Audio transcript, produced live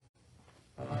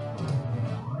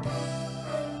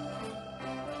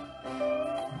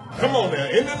Come on now,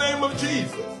 in the name of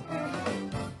Jesus.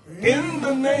 In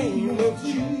the name of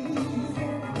Jesus.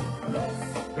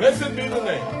 Blessed be the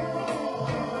name.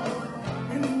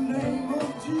 In the name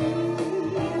of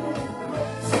Jesus.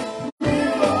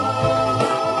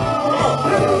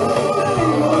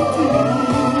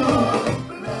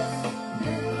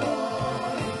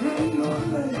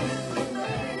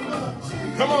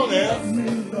 Come on now.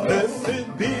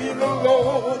 Blessed be the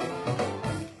Lord.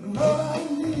 Lord, I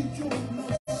need your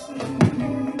blessing.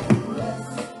 Bless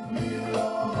me,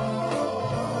 Lord.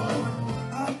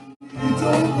 I need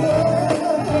your blessing.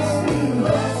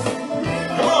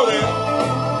 Come on now.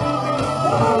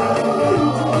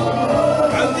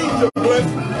 I need your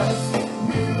blessing.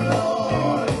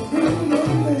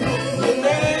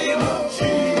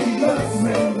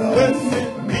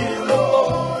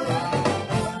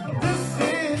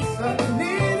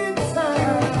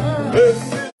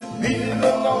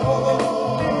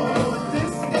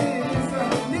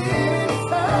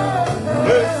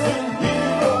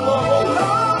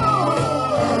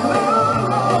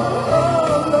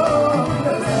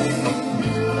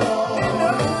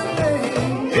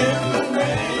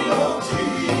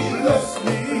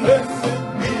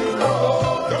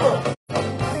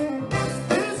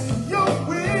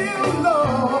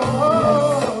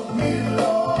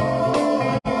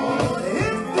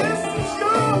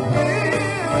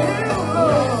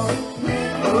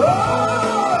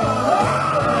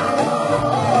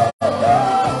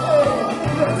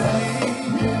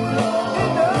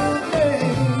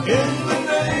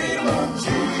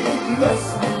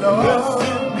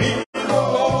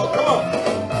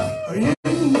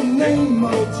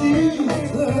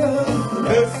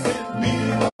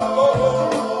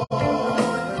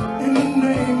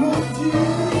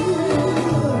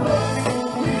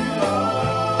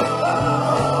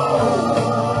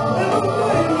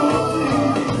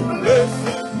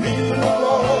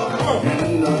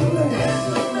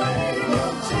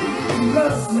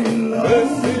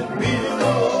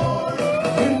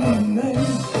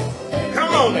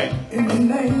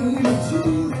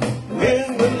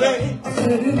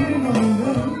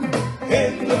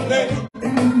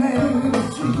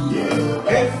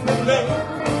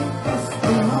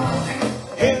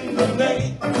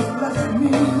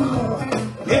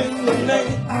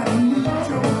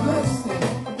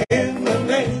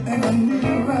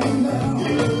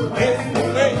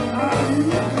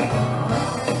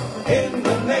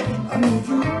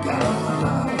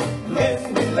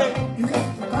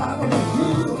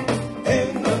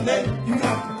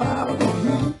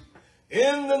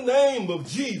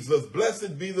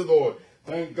 Blessed be the Lord.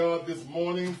 Thank God this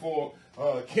morning for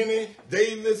Kenny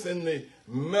Davis and the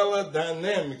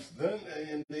Melodynamics.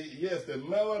 Yes, the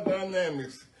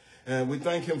Melodynamics. And we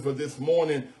thank him for this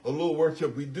morning, a little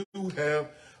worship. We do have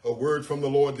a word from the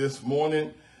Lord this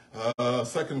morning.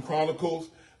 2 Chronicles,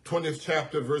 20th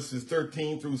chapter, verses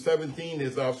 13 through 17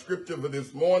 is our scripture for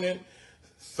this morning.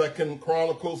 2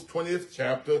 Chronicles, 20th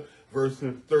chapter,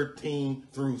 verses 13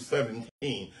 through 17.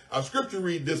 Our scripture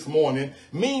read this morning,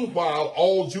 meanwhile,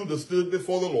 all Judah stood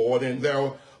before the Lord, and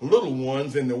their little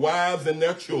ones, and the wives, and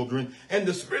their children. And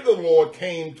the Spirit of the Lord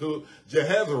came to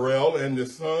Jehaziel, and the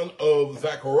son of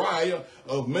Zechariah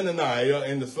of Menaniah,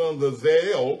 and the son of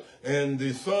Zael, and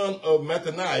the son of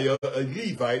Mattaniah, a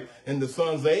Levite, and the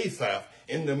sons of Asaph,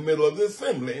 in the middle of the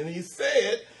assembly. And he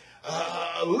said,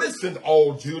 listen,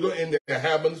 all Judah and the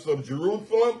inhabitants of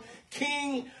Jerusalem,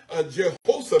 King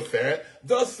Jehoshaphat,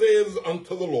 thus says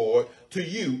unto the Lord, to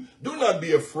you, do not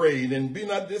be afraid and be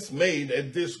not dismayed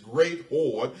at this great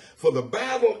horde, for the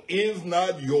battle is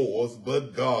not yours,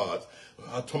 but God's.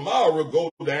 Tomorrow go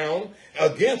down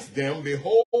against them.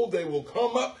 Behold, they will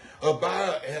come up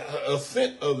by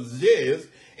ascent of Ziz,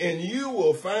 and you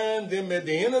will find them at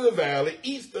the end of the valley,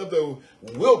 east of the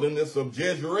wilderness of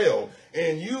Jezreel.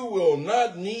 And you will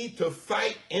not need to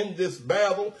fight in this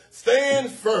battle. Stand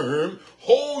firm,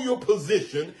 hold your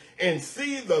position, and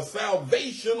see the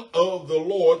salvation of the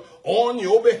Lord on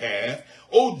your behalf.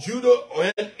 O Judah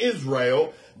and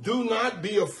Israel, do not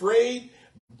be afraid.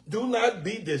 Do not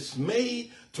be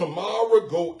dismayed. Tomorrow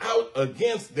go out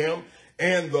against them,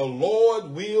 and the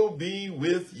Lord will be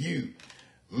with you.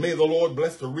 May the Lord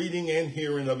bless the reading and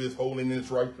hearing of his holy and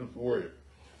his righteous word.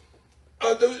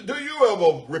 Do you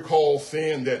ever recall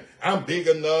saying that I'm big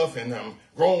enough and I'm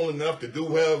grown enough to do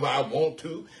whatever I want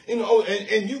to? You know,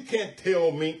 and you can't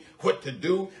tell me what to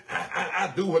do.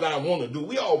 I do what I want to do.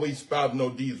 We always spout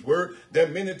these words. There are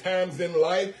many times in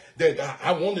life that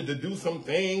I wanted to do some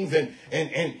things, and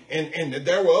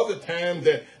there were other times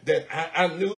that I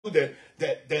knew that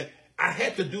I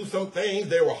had to do some things.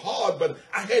 They were hard, but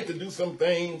I had to do some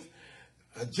things.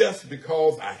 just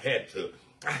because I had to.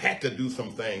 I had to do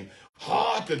some things,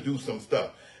 hard to do some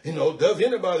stuff. You know, does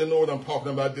anybody know what I'm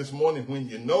talking about this morning? When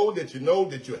you know that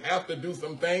you have to do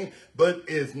some things, but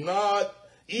it's not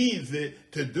easy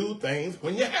to do things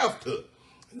when you have to.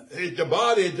 The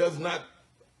body does not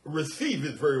receive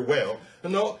it very well. You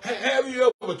know, have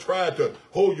you ever tried to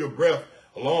hold your breath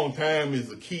a long time as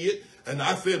a kid? And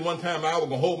I said one time I was going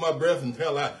to hold my breath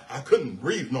until I couldn't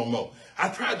breathe no more. I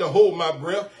tried to hold my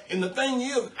breath. And the thing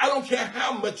is, I don't care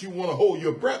how much you want to hold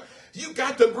your breath. You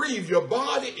got to breathe. Your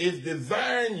body is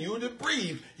desiring you to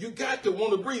breathe. You got to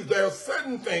want to breathe. There are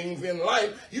certain things in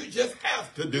life you just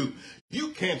have to do. You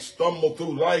can't stumble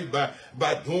through life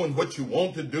by doing what you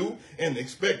want to do and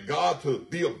expect God to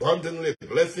be abundantly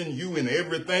blessing you in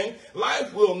everything.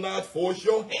 Life will not force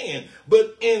your hand.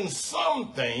 But in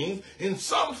some things, in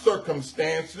some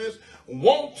circumstances,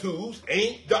 want to's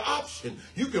ain't the option.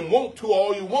 You can want to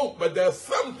all you want, but there's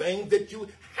some things that you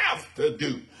have to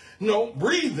do. No,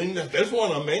 breathing, that's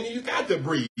one of them, man. You got to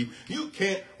breathe. You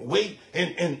can't wait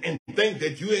and think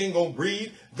that you ain't going to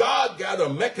breathe. God got a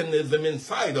mechanism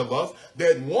inside of us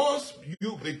that once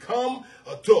you become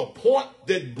to a point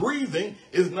that breathing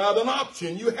is not an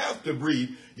option, you have to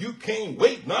breathe. You can't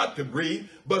wait not to breathe,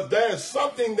 but there's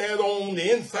something that on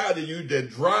the inside of you that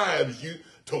drives you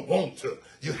to want to.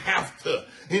 You have to.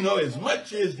 You know, as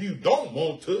much as you don't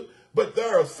want to, but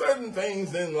there are certain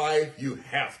things in life you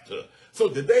have to. So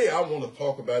today I want to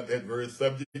talk about that very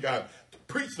subject. I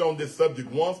preached on this subject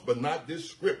once, but not this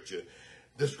scripture.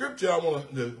 The scripture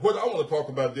what I want to talk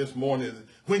about this morning is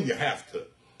when you have to.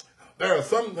 There are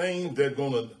some things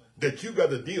that you got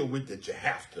to deal with that you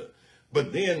have to.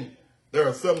 But then there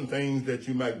are some things that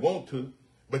you might want to,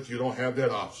 but you don't have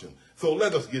that option. So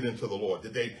let us get into the Lord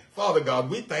today. Father God,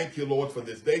 we thank you, Lord, for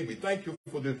this day. We thank you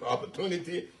for this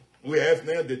opportunity. We ask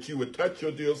now that you would touch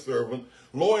your dear servant,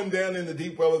 lower him down in the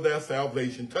deep well of their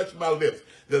salvation. Touch my lips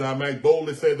that I might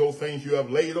boldly say those things you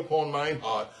have laid upon mine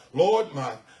heart. Lord,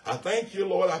 I thank you,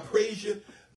 Lord. I praise you.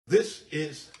 This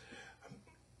is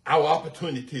our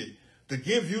opportunity to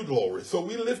give you glory. So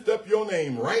we lift up your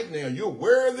name right now. You're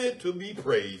worthy to be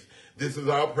praised. This is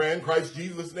our prayer in Christ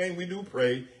Jesus' name we do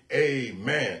pray.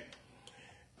 Amen.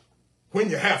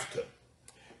 When you have to.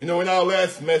 You know, in our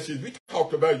last message, we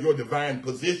talked about your divine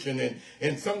position,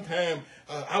 and sometimes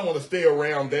I want to stay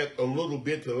around that a little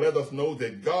bit to let us know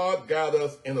that God got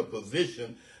us in a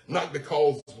position, not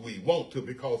because we want to,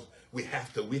 because we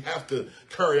have to. We have to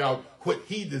carry out what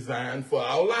he designed for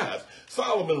our lives.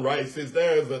 Solomon writes, says,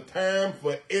 there is a time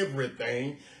for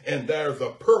everything, and there's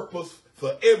a purpose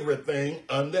for everything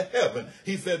under heaven.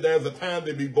 He said there's a time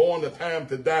to be born, a time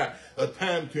to die, a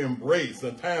time to embrace,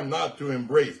 a time not to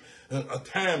embrace, a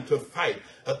time to fight,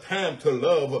 a time to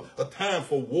love, a time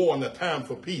for war, and a time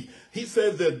for peace. He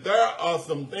says that there are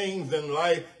some things in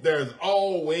life, there's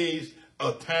always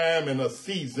a time and a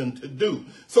season to do.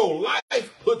 So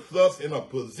life puts us in a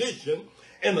position,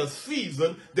 in a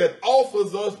season that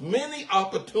offers us many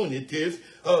opportunities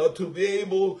to be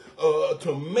able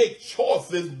to make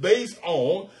choices based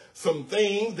on some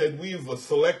things that we've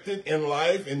selected in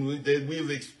life and that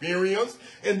we've experienced.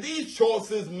 And these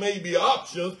choices may be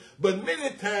options, but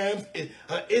many times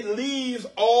it leaves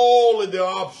all of the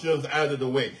options out of the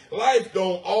way. Life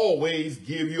don't always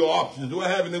give you options. Do I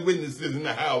have any witnesses in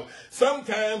the house?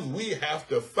 Sometimes we have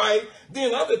to fight.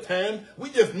 Then other times we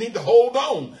just need to hold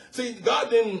on. See, God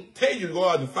didn't tell you to go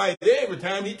out and fight every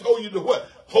time. He told you to what?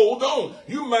 Hold on.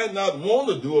 You might not want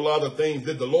to do a lot of things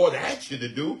that the Lord asked you to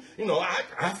do. You know,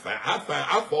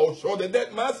 I fall short of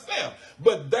that myself.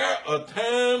 But there are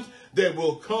times that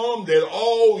will come that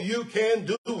all you can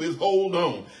do is hold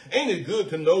on. Ain't it good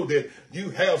to know that you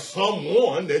have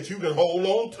someone that you can hold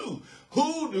on to?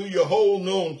 Who do you hold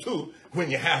on to when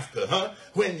you have to, huh?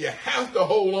 When you have to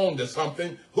hold on to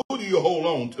something, who do you hold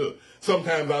on to?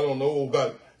 Sometimes I don't know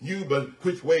about you, but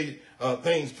which way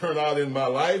things turn out in my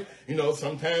life. You know,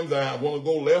 sometimes I want to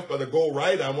go left, but I go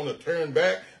right. I want to turn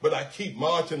back, but I keep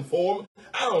marching forward.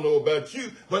 I don't know about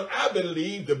you, but I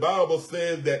believe the Bible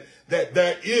says that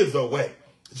there is a way.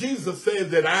 Jesus says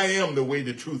that I am the way,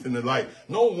 the truth, and the life.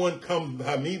 No one comes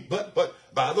by me but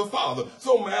by the Father.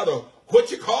 So no matter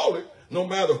what you call it, no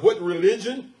matter what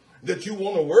religion that you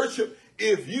want to worship,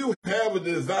 if you have a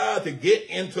desire to get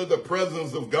into the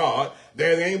presence of God,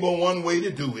 there ain't but one way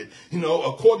to do it. You know,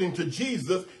 according to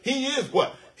Jesus, he is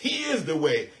what? He is the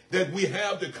way that we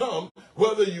have to come,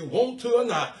 whether you want to or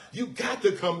not. You got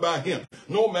to come by him.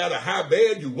 No matter how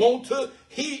bad you want to,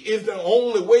 He is the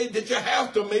only way that you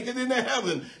have to make it into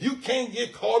heaven. You can't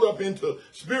get caught up into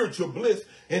spiritual bliss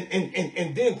and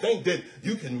then think that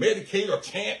you can medicate or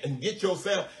chant and get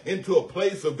yourself into a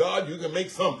place of God. You can make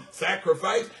some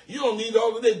sacrifice. You don't need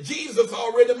all of that. Jesus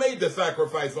already made the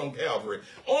sacrifice on Calvary.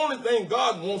 Only thing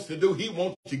God wants to do, he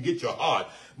wants to get your heart.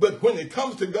 But when it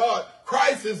comes to God,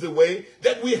 Christ is the way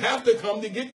that we have to come to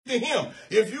get to him.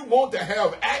 If you want to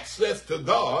have access to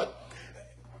God,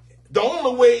 the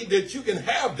only way that you can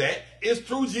have that is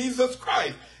through Jesus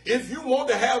Christ. If you want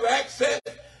to have access,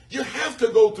 you have to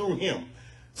go through him.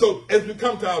 So as we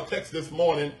come to our text this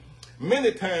morning,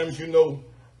 many times,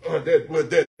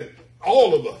 that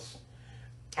all of us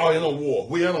are in a war.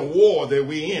 We're in a war that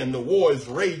we're in. The war is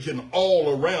raging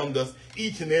all around us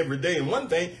each and every day. And one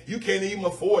thing, you can't even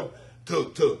afford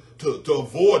to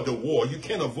avoid the war. You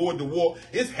can't avoid the war.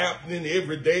 It's happening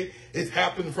every day. It's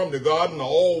happening from the garden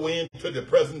all the way into the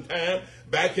present time.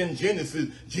 Back in Genesis,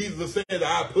 Jesus said,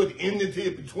 I put enmity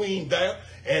between thee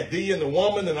and the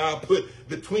woman, and I put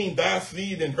between thy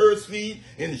seed and her seed,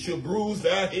 and it shall bruise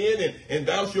thy head, and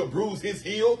thou shalt bruise his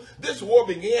heel. This war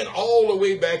began all the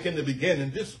way back in the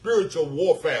beginning, this spiritual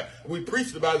warfare. We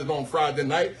preached about it on Friday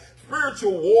night.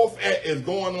 Spiritual warfare is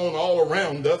going on all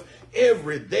around us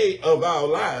every day of our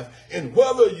lives. And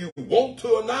whether you want to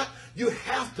or not, you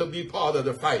have to be part of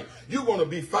the fight. You're going to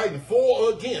be fighting for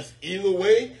or against, either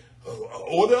way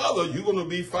or the other. You're going to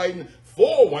be fighting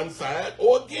for one side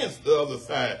or against the other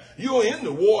side. You're in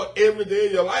the war every day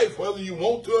of your life, whether you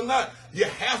want to or not. You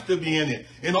have to be in it.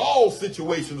 In all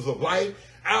situations of life,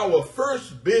 our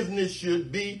first business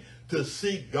should be to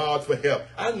seek God for help.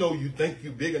 I know you think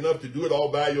you're big enough to do it all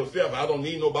by yourself. I don't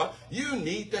need nobody. You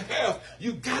need to have.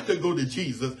 You got to go to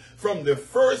Jesus. From the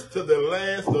first to the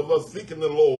last of us seeking the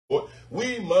Lord,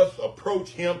 we must approach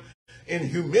him in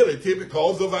humility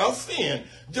because of our sin.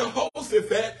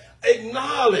 Jehoshaphat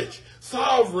acknowledged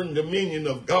sovereign dominion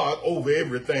of God over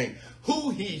everything.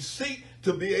 Who he seek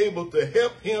to be able to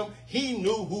help him, he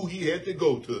knew who he had to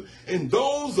go to. And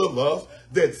those of us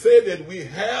that say that we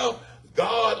have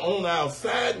God on our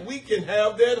side, we can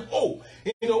have that hope.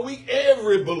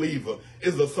 Every believer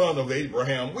is a son of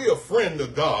Abraham. We're a friend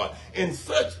of God. And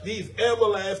such these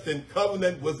everlasting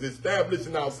covenant was established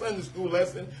in our Sunday school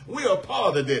lesson. We are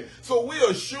part of that. So we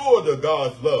are assured of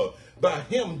God's love by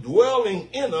him dwelling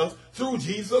in us through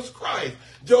Jesus Christ.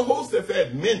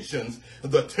 Jehoshaphat mentions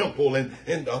the temple and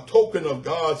a token of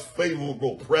God's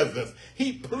favorable presence.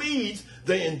 He pleads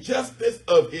the injustice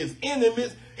of his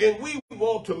enemies, and we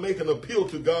want to make an appeal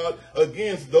to God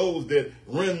against those that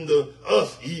render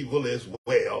us evil as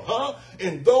well.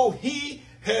 And though he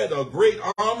had a great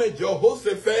army,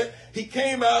 Jehoshaphat, he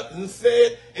came out and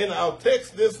said in our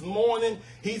text this morning,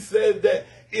 he said that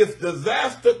if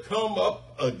disaster come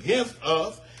up against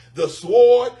us, the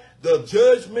sword, the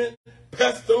judgment,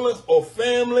 pestilence, or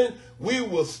famine, we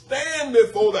will stand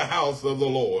before the house of the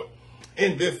Lord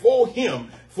and before him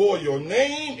for your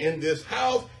name in this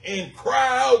house and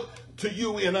cry out to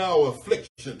you in our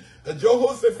affliction.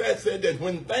 Jehoshaphat said that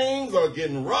when things are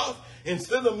getting rough,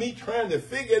 instead of me trying to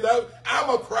figure it out, I'm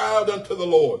a cry out unto the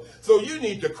Lord. So you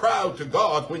need to cry out to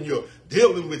God when you're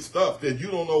dealing with stuff that you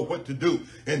don't know what to do,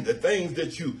 and the things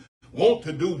that you want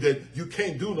to do that you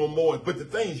can't do no more, but the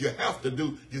things you have to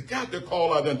do, you got to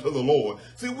call out unto the Lord.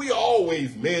 See, we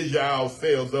always measure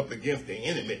ourselves up against the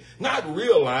enemy, not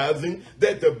realizing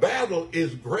that the battle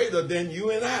is greater than you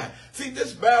and I. See,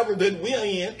 this battle that we're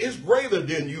in is greater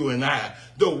than you and I.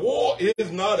 The war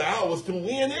is not ours to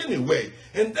win anyway,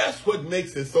 and that's what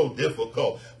makes it so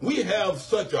difficult. We have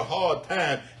such a hard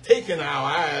time taking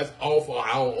our eyes off of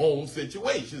our own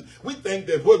situations. We think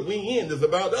that what we in is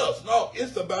about us. No,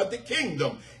 it's about the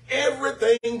kingdom.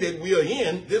 Everything that we are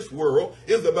in this world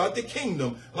is about the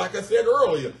kingdom. Like I said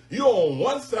earlier, you're on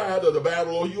one side of the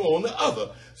battle or you're on the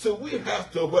other. So we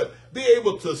have to be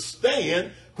able to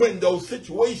stand when those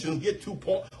situations get too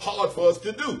hard for us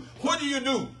to do. What do you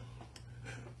do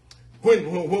when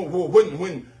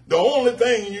the only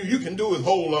thing you can do is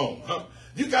hold on?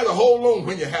 You got to hold on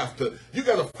when you have to. You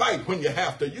got to fight when you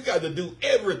have to. You got to do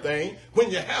everything when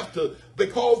you have to,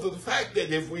 because of the fact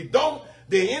that if we don't,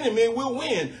 the enemy will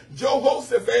win.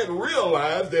 Jehoshaphat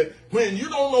realized that when you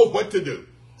don't know what to do,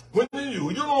 when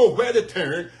you don't know where to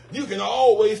turn, you can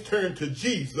always turn to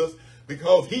Jesus,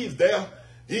 because he's there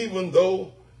even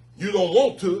though you don't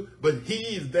want to, but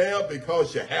he's there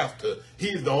because you have to.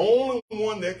 He's the only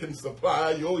one that can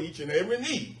supply your each and every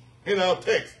need. In our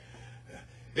text,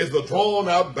 is a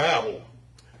drawn-out battle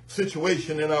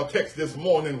situation in our text this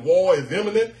morning. War is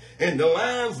imminent, and the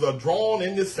lines are drawn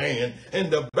in the sand, and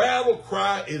the battle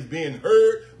cry is being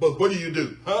heard. But what do you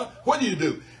do? What do you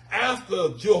do? after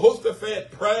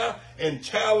Jehoshaphat's prayer and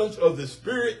challenge of the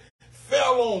Spirit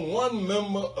fell on one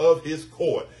member of his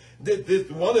court.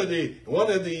 One of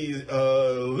the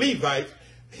Levites,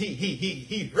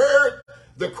 he heard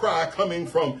the cry coming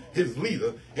from his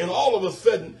leader, and all of a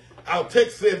sudden, our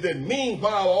text says that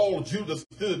meanwhile all Judah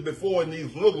stood before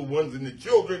these little ones and the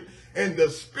children, and the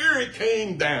Spirit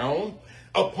came down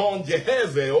upon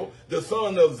Jehaziel, the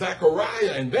son of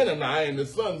Zechariah, and Benaniah, and the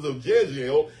sons of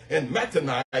Jeziel, and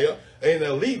Mattaniah, and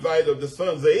a Levite of the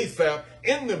sons of Asaph,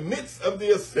 in the midst of the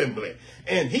assembly.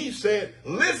 And he said,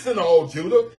 listen, all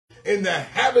Judah, and the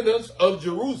inhabitants of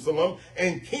Jerusalem,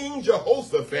 and King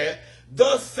Jehoshaphat,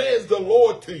 thus says the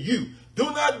Lord to you, do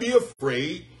not be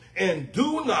afraid, and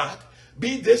do not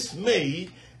be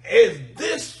dismayed as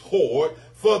this horde,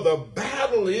 for the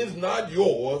battle is not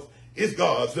yours, it's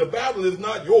God's. The battle is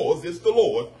not yours, it's the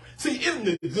Lord. See, isn't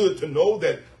it good to know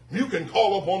that you can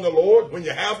call upon the Lord when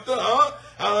you have to, huh?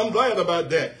 I'm glad about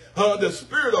that. The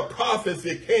spirit of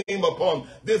prophecy came upon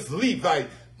this Levite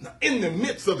in the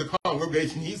midst of the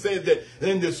congregation. He said that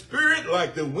in the spirit,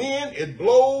 like the wind, it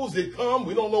blows, it comes.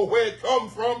 We don't know where it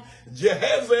comes from.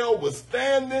 Jehaziel was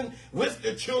standing with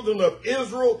the children of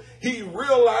Israel. He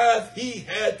realized he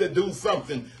had to do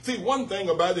something. See, one thing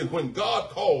about it, when God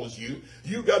calls you,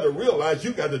 you got to realize you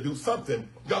got to do something.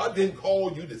 God didn't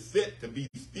call you to sit, to be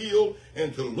still,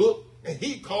 and to look. And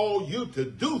he called you to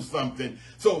do something.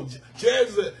 So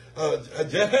Jehaziel,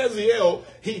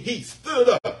 he stood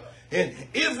up. And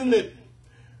isn't it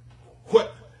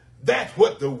that's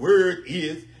what the word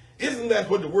is? Isn't that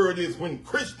what the word is when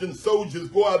Christian soldiers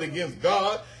go out against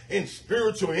God and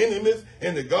spiritual enemies,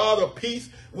 and the God of peace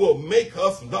will make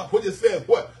us, not what it says,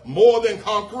 what? More than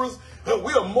conquerors?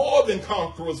 We are more than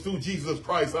conquerors through Jesus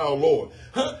Christ our Lord.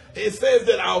 It says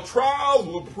that our trials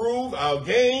will prove our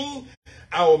gain,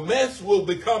 our mess will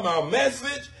become our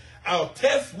message, our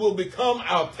test will become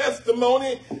our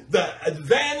testimony. The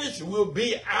advantage will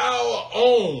be our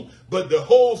own. But the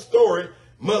whole story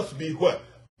must be what?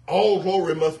 All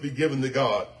glory must be given to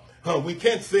God. We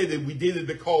can't say that we did it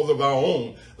because of our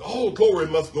own. All glory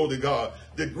must go to God.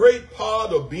 The great part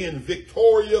of being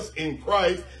victorious in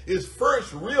Christ is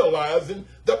first realizing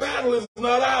the battle is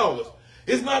not ours.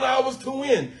 It's not ours to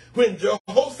win. When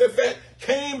Jehoshaphat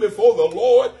came before the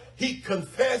Lord, he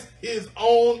confessed his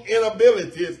own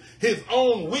inabilities, his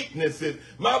own weaknesses.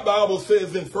 My Bible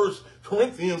says in 1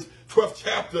 Corinthians 12th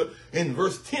chapter in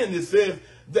verse 10, it says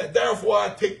that therefore I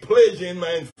take pleasure in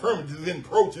my infirmities, in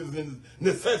approaches, in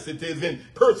necessities, in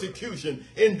persecution,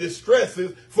 in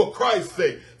distresses for Christ's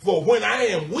sake. For when I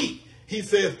am weak, he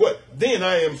says what? Then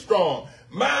I am strong.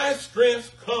 My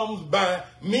strength comes by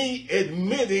me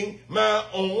admitting my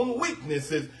own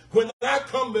weaknesses. When I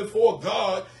come before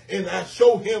God and I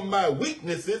show him my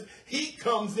weaknesses, he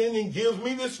comes in and gives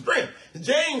me the strength.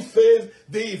 James says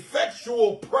the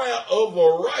effectual prayer of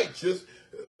a righteous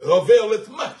availeth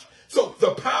much. So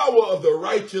the power of the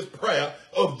righteous prayer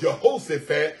of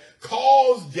Jehoshaphat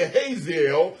caused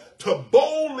Jehaziel to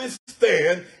boldly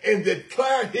stand and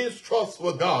declare his trust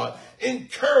for God.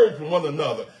 Encourage one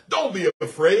another. Don't be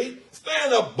afraid.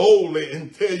 Stand up boldly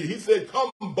and tell you. He said,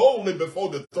 come boldly before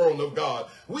the throne of God.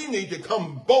 We need to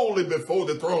come boldly before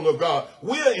the throne of God.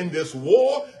 We're in this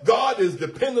war. God is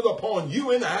dependent upon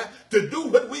you and I to do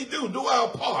what we do our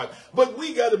part. But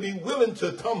we got to be willing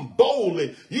to come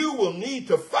boldly. You will need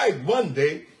to fight one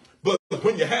day, but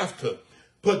when you have to.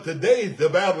 But today, the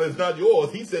battle is not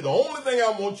yours. He said, the only thing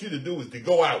I want you to do is to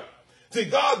go out. See,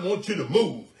 God wants you to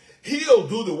move. He'll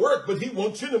do the work, but he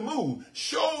wants you to move.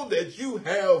 Show that you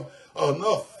have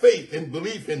enough faith and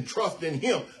belief and trust in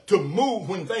him to move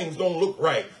when things don't look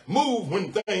right. Move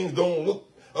when things don't look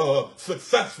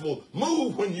successful.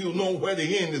 Move when you know where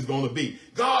the end is going to be.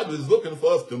 God is looking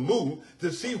for us to move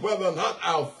to see whether or not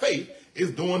our faith is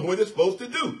doing what it's supposed to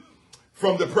do.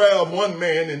 From the prayer of one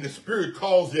man, and the Spirit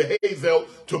caused Jehaziel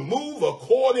to move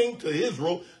according to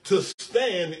Israel, to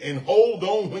stand and hold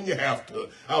on when you have to.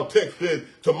 Our text says,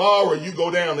 tomorrow you go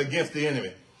down against the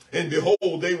enemy. And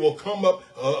behold, they will come up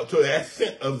to the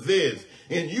ascent of Ziz.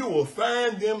 And you will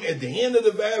find them at the end of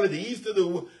the valley, the east of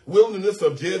the wilderness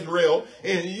of Jezreel.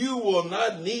 And you will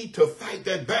not need to fight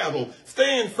that battle.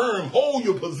 Stand firm, hold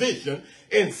your position,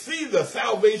 and see the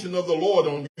salvation of the Lord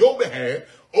on your behalf.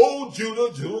 O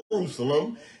Judah,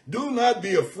 Jerusalem, do not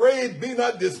be afraid, be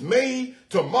not dismayed.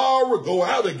 Tomorrow go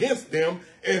out against them,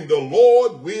 and the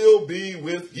Lord will be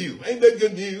with you. Ain't that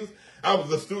good news? I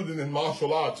was a student in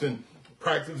martial arts and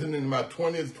practicing in my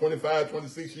 20s, 25,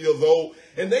 26 years old.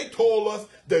 And they told us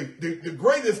the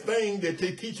greatest thing that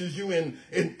they teaches you in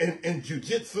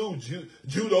jiu-jitsu,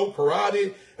 judo,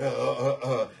 karate,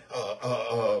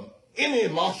 any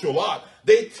martial art,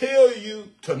 they tell you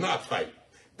to not fight.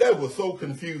 That was so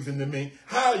confusing to me.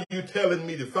 How are you telling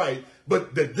me to fight,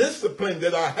 but the discipline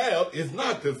that I have is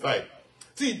not to fight?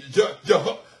 See,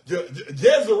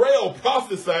 Jezreel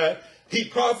prophesied. He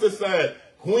prophesied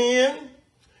when,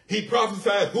 he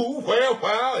prophesied who, where,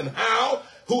 why, and how,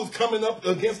 who's coming up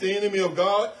against the enemy of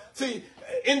God. See,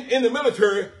 in the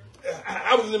military,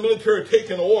 I was in the military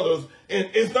taking orders, and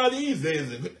it's not easy,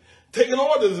 is it? Taking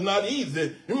orders is not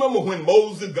easy. Remember when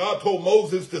God told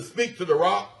Moses to speak to the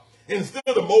rock?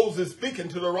 Instead of Moses speaking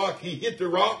to the rock, he hit the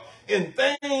rock, and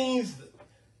things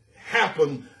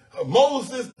happened.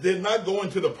 Moses did not go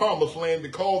into the promised land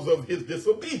because of his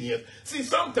disobedience. See,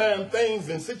 sometimes things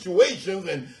and situations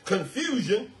and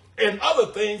confusion and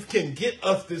other things can get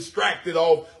us distracted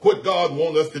off what God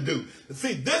wants us to do.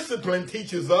 See, discipline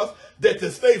teaches us that to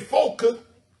stay focused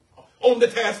on the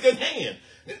task at hand.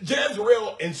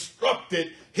 Jezreel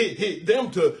instructed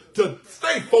them to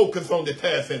stay focused on the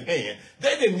task at hand.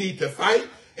 They didn't need to fight,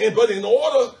 but in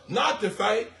order not to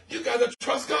fight, you got to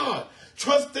trust God.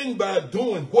 Trusting by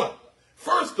doing what?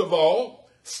 First of all,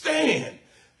 stand.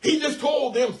 He just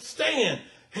told them, stand.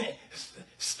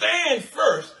 Stand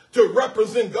first to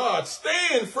represent God.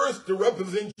 Stand first to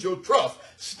represent your trust.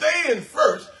 Stand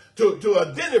first to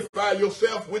identify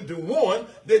yourself with the one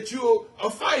that you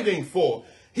are fighting for.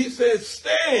 He says,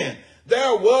 stand.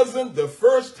 There wasn't the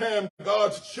first time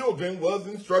God's children was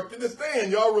instructed to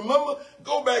stand. Y'all remember?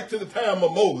 Go back to the time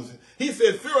of Moses. He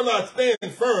said, fear not, stand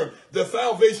firm, the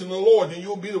salvation of the Lord, and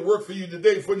you'll be the work for you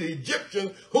today. For the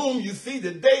Egyptians whom you see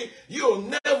today, you'll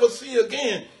never see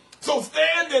again. So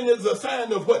standing is a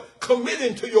sign of what?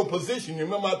 Committing to your position. You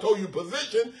remember I told you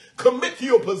position? Commit to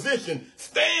your position.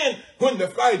 Stand when the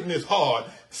fighting is hard.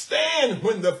 Stand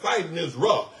when the fighting is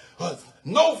rough.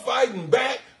 No fighting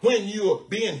back when you're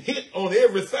being hit on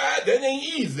every side. That ain't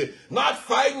easy. Not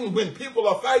fighting when people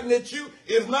are fighting at you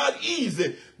is not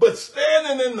easy. But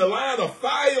standing in the line of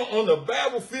fire on the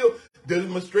battlefield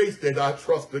demonstrates that I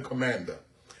trust the commander.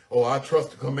 Oh, I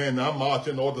trust the commander. I'm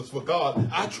marching orders for God.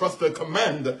 I trust the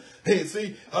commander. Hey,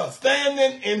 see,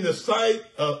 standing in the sight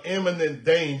of imminent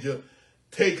danger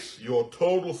takes your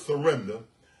total surrender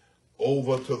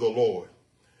over to the Lord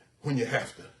when you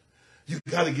have to. You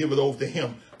got to give it over to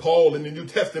him. Paul in the New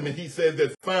Testament, he says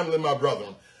that finally, my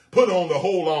brethren, put on the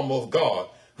whole armor of God,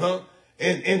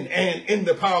 and in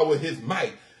the power of his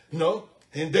might,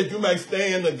 and that you might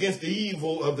stand against the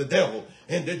evil of the devil,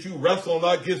 and that you wrestle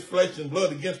not against flesh and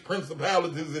blood, against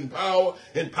principalities and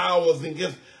powers,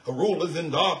 against rulers in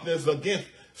darkness, against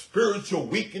spiritual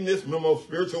wickedness,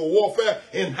 spiritual warfare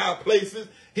in high places.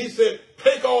 He said,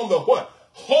 take on the what?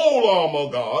 Whole armor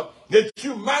of God, that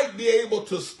you might be able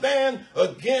to stand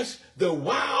against the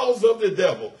wiles of the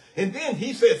devil. And then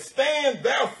he said, stand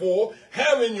therefore,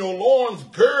 having your loins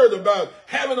girded about,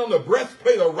 having on the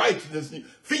breastplate of righteousness,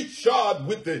 feet shod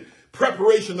with the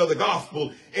preparation of the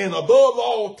gospel, and above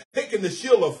all, taking the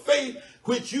shield of faith,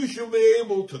 which you shall be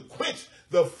able to quench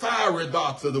the fiery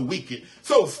darts of the wicked.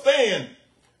 So stand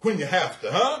when you have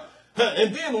to,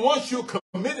 And then once you're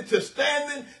committed to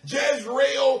standing,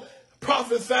 Jezreel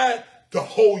prophesied to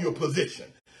hold your position,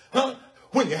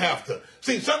 when you have to.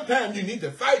 See, sometimes you need to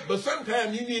fight, but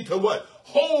sometimes you need to what?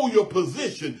 Hold your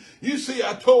position. You see,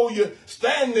 I told you,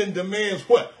 standing demands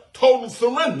what? Total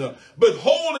surrender. But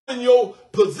holding your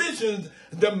position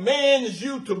demands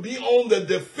you to be on the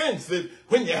defensive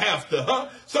when you have to,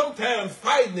 Sometimes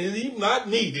fighting is even not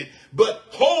needed, but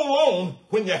hold on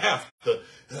when you have to.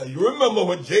 You remember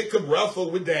when Jacob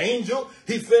wrestled with the angel?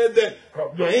 He said that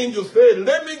the angel said,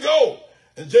 let me go.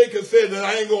 And Jacob said that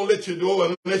I ain't going to let you do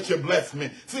it unless you bless me.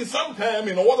 See, sometimes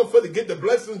in order for to get the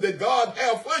blessings that God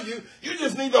has for you, you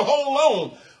just need to hold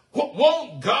on.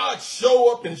 Won't God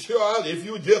show up and show out if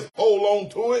you just hold on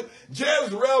to it?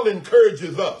 Jezreel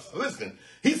encourages us. Listen,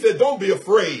 he said, don't be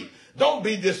afraid. Don't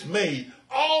be dismayed.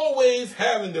 Always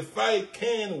having to fight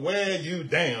can wear you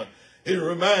down. It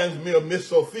reminds me of Miss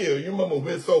Sophia. You remember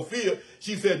Miss Sophia?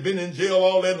 She said, been in jail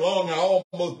all that long, I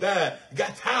almost died.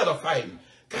 Got tired of fighting.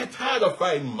 Got tired of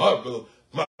fighting my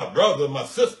brother, my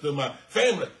sister, my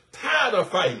family. Tired of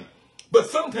fighting. But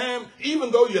sometimes,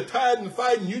 even though you're tired of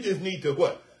fighting, you just need to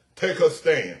what? Take a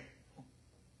stand.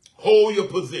 Hold your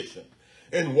position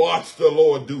and watch the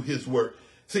Lord do his work.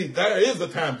 See, there is a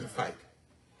time to fight.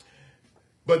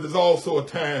 But there's also a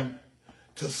time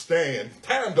to stand.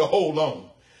 Time to hold on.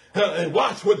 And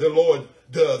watch what the Lord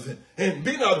does. And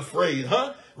be not afraid,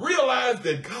 Realize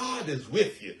that God is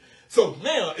with you. So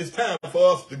now it's time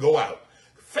for us to go out.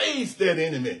 Face that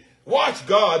enemy. Watch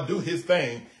God do his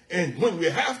thing. And when we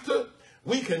have to,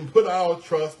 We can put our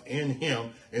trust in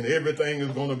him and everything is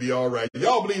going to be all right.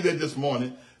 Y'all believe that this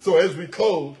morning? So as we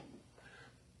close,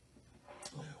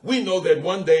 we know that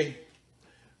one day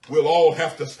we'll all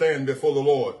have to stand before the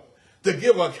Lord to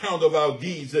give account of our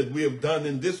deeds that we have done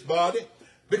in this body,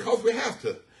 because we have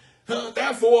to.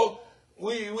 Therefore,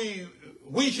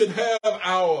 we should have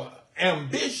our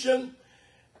ambition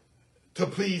to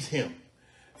please him.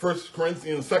 2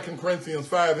 Corinthians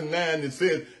 5:9, it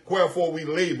says, wherefore we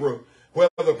labor,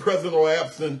 whether present or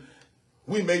absent,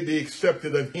 we may be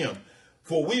accepted of him.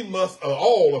 For we must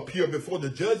all appear before the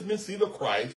judgment seat of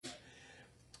Christ,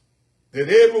 that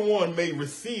everyone may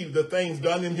receive the things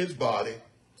done in his body.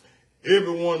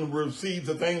 Everyone receives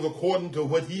the things according to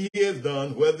what he has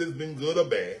done, whether it's been good or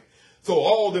bad. So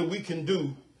all that we can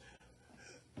do,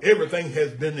 everything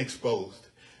has been exposed.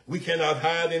 We cannot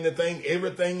hide anything.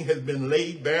 Everything has been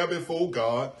laid bare before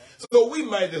God. So we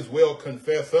might as well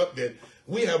confess up that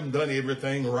we haven't done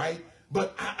everything right.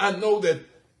 But I know that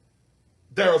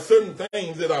there are certain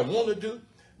things that I want to do,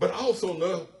 but I also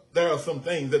know there are some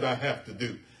things that I have to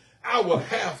do. I will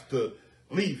have to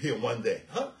leave here one day.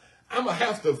 I'm going to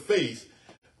have to face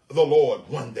the Lord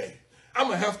one day. I'm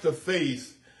going to have to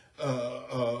face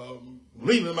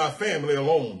leaving my family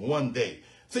alone one day.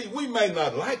 See, we may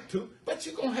not like to, but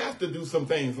you're going to have to do some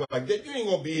things like that. You ain't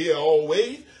going to be here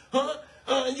always.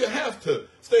 You have to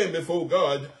stand before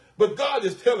God. But God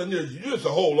is telling you just to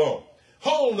hold on.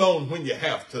 Hold on when you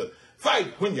have to.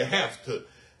 Fight when you have to.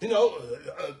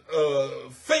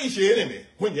 Face your enemy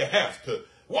when you have to.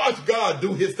 Watch God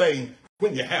do his thing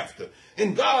when you have to.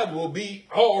 And God will be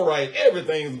all right.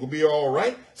 Everything will be all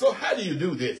right. So how do you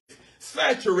do this?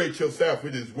 Saturate yourself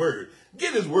with his word.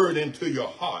 Get his word into your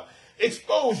heart.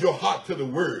 Expose your heart to the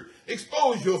word.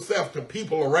 Expose yourself to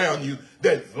people around you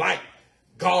that like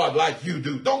God like you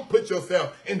do. Don't put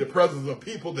yourself in the presence of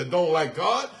people that don't like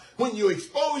God. When you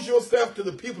expose yourself to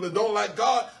the people that don't like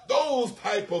God, those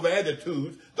type of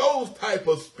attitudes, those type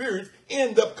of spirits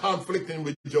end up conflicting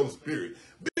with your spirit.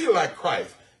 Be like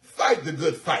Christ. Fight the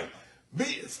good fight.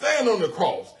 Stand on the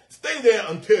cross. Stay there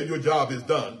until your job is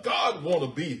done. God want to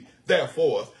be there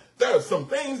for us. There are some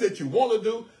things that you want to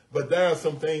do, but there are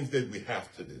some things that we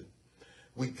have to do.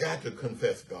 We got to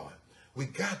confess God. We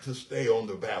got to stay on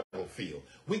the battlefield.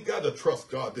 We got to trust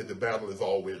God that the battle is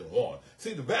already won.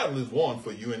 See, the battle is won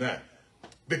for you and I,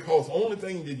 because the only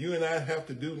thing that you and I have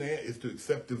to do now is to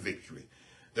accept the victory.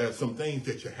 There are some things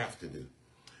that you have to do.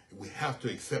 We have to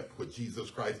accept what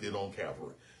Jesus Christ did on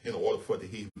Calvary in order for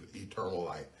the eternal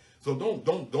life. So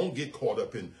don't get caught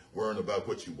up in worrying about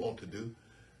what you want to do,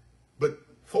 but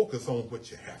focus on what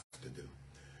you have to do.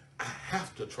 I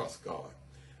have to trust God.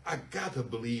 I got to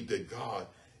believe that God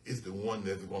is the one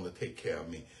that's going to take care of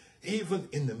me. Even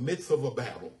in the midst of a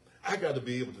battle, I got to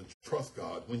be able to trust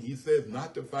God. When he says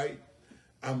not to fight,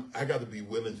 I got to be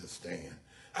willing to stand.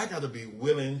 I got to be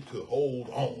willing to hold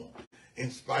on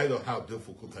in spite of how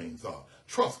difficult things are.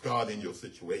 Trust God in your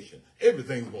situation.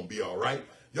 Everything's going to be all right.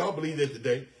 Y'all believe that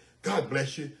today? God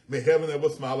bless you. May heaven ever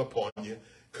smile upon you.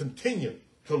 Continue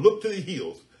to look to the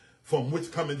hills from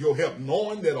which cometh your help,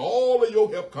 knowing that all of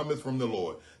your help cometh from the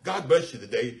Lord. God bless you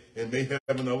today, and may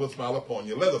heaven ever smile upon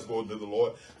you. Let us go to the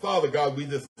Lord. Father God, we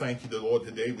just thank you, the Lord,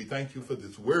 today. We thank you for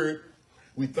this word.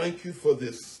 We thank you for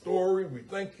this story. We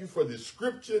thank you for this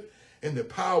scripture and the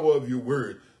power of your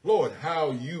word. Lord,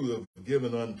 how you have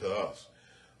given unto us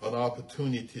an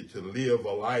opportunity to live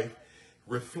a life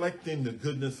reflecting the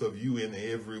goodness of you in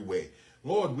every way.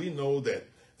 Lord, we know that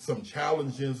some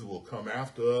challenges will come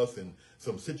after us, and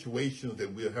some situations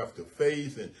that we'll have to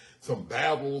face, and some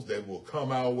battles that will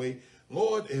come our way.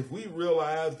 Lord, if we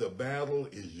realize the battle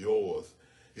is yours,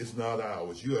 it's not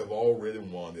ours. You have already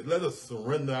won it. Let us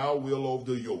surrender our will over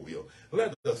to your will.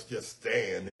 Let us just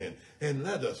stand and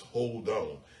let us hold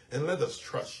on, and let us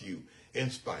trust you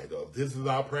in spite of. This is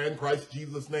our prayer in Christ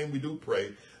Jesus' name we do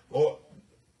pray. Lord,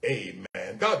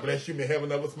 amen. God bless you. May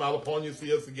heaven ever smile upon you.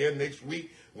 See us again next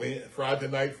week, Friday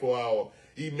night, for our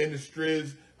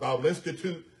E-Ministries Bible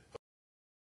Institute.